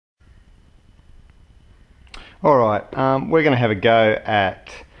Alright, we're going to have a go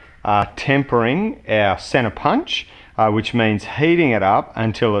at tempering our center punch, which means heating it up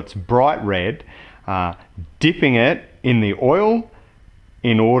until it's bright red, dipping it in the oil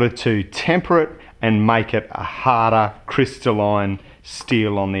in order to temper it and make it a harder crystalline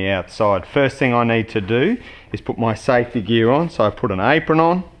steel on the outside. First thing I need to do is put my safety gear on, so I put an apron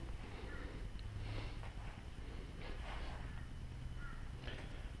on.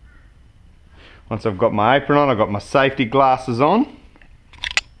 Once I've got my apron on, I've got my safety glasses on,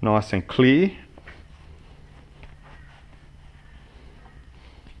 nice and clear.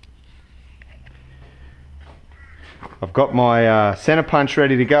 I've got my center punch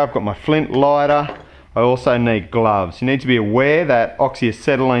ready to go. I've got my flint lighter. I also need gloves. You need to be aware that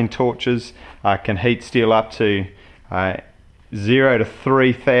oxy-acetylene torches can heat steel up to 0 to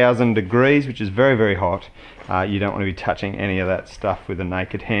 3,000 degrees, which is very, very hot. You don't want to be touching any of that stuff with a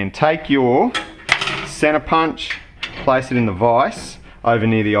naked hand. Take your center punch, place it in the vise over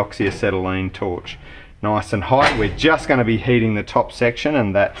near the oxy-acetylene torch. Nice and hot. We're just going to be heating the top section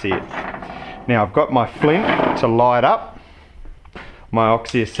and that's it. Now I've got my flint to light up my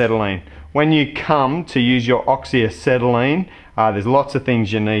oxy-acetylene. When you come to use your oxy-acetylene, there's lots of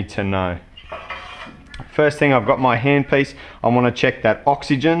things you need to know. First thing, I've got my handpiece. I want to check that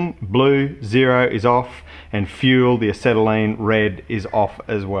oxygen, blue, 0 is off, and fuel, the acetylene, red, is off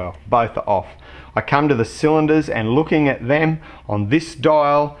as well. Both are off. I come to the cylinders and looking at them on this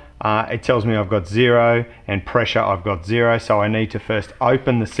dial, it tells me I've got 0 and pressure I've got 0, so I need to first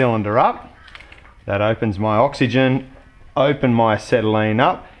open the cylinder up. That opens my oxygen, open my acetylene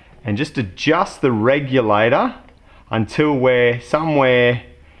up, and just adjust the regulator until we're somewhere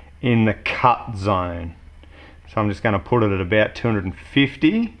in the cut zone. So I'm just going to put it at about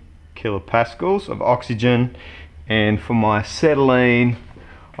 250 kilopascals of oxygen, and for my acetylene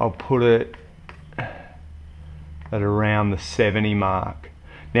I'll put it at around the 70 mark.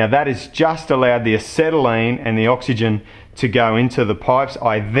 Now that is just allowed the acetylene and the oxygen to go into the pipes.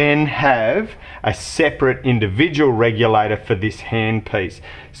 I then have a separate individual regulator for this handpiece.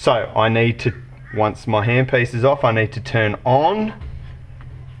 So I need to, once my handpiece is off, I need to turn on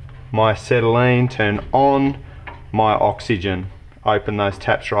my acetylene, turn on my oxygen. Open those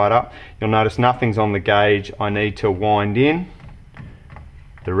taps right up. You'll notice nothing's on the gauge. I need to wind in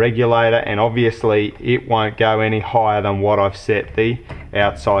the regulator, and obviously it won't go any higher than what I've set the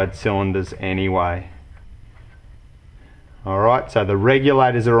outside cylinders anyway. Alright, so the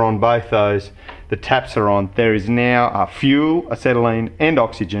regulators are on both those, the taps are on. There is now fuel, acetylene and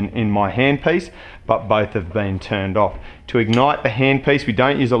oxygen in my handpiece, but both have been turned off. To ignite the handpiece, we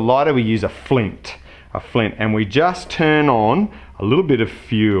don't use a lighter, we use a flint, and we just turn on a little bit of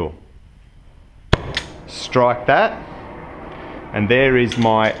fuel. Strike that, and there is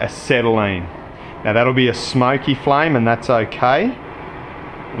my acetylene. Now that'll be a smoky flame, and that's okay.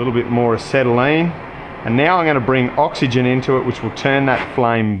 A little bit more acetylene, and now I'm going to bring oxygen into it, which will turn that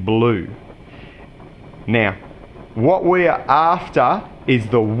flame blue. Now what we are after is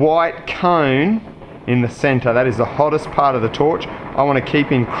the white cone in the center. That is the hottest part of the torch. I want to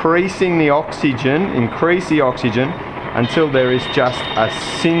keep increasing the oxygen, increase the oxygen until there is just a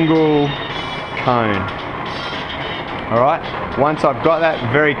single cone. Alright, once I've got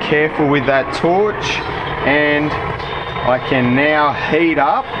that, very careful with that torch, and I can now heat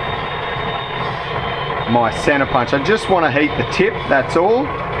up my center punch. I just want to heat the tip, that's all,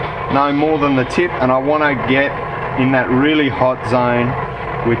 no more than the tip, and I want to get in that really hot zone,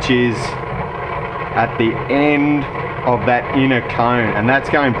 which is at the end of that inner cone, and that's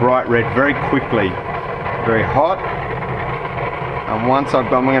going bright red very quickly, very hot. And once I've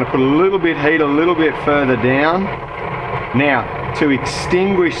got, I'm going to put a little bit heat a little bit further down. Now to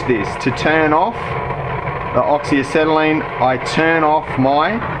extinguish this, to turn off the oxy-acetylene, I turn off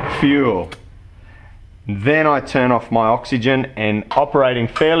my fuel. Then I turn off my oxygen, and operating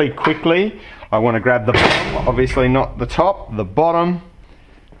fairly quickly, I want to grab the bottom, obviously not the top, the bottom,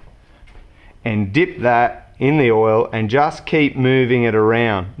 and dip that in the oil and just keep moving it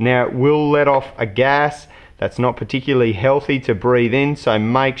around. Now it will let off a gas that's not particularly healthy to breathe in, so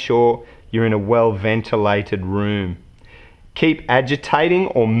make sure you're in a well ventilated room. Keep agitating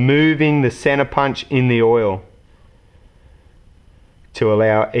or moving the center punch in the oil to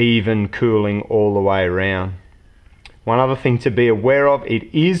allow even cooling all the way around. One other thing to be aware of,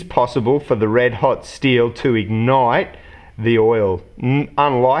 it is possible for the red hot steel to ignite the oil.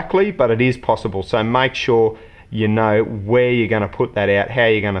 Unlikely, but it is possible, so make sure you know where you're going to put that out, how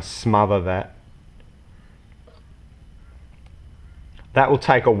you're going to smother that. That will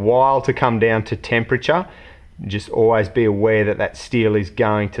take a while to come down to temperature. Just always be aware that that steel is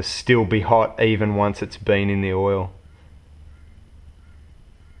going to still be hot even once it's been in the oil.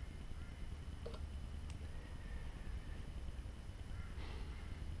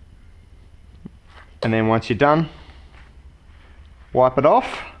 And then once you're done, wipe it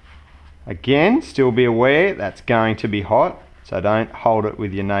off. Again, still be aware that's going to be hot, so don't hold it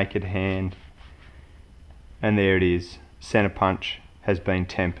with your naked hand. And there it is, center punch has been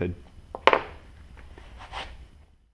tempered.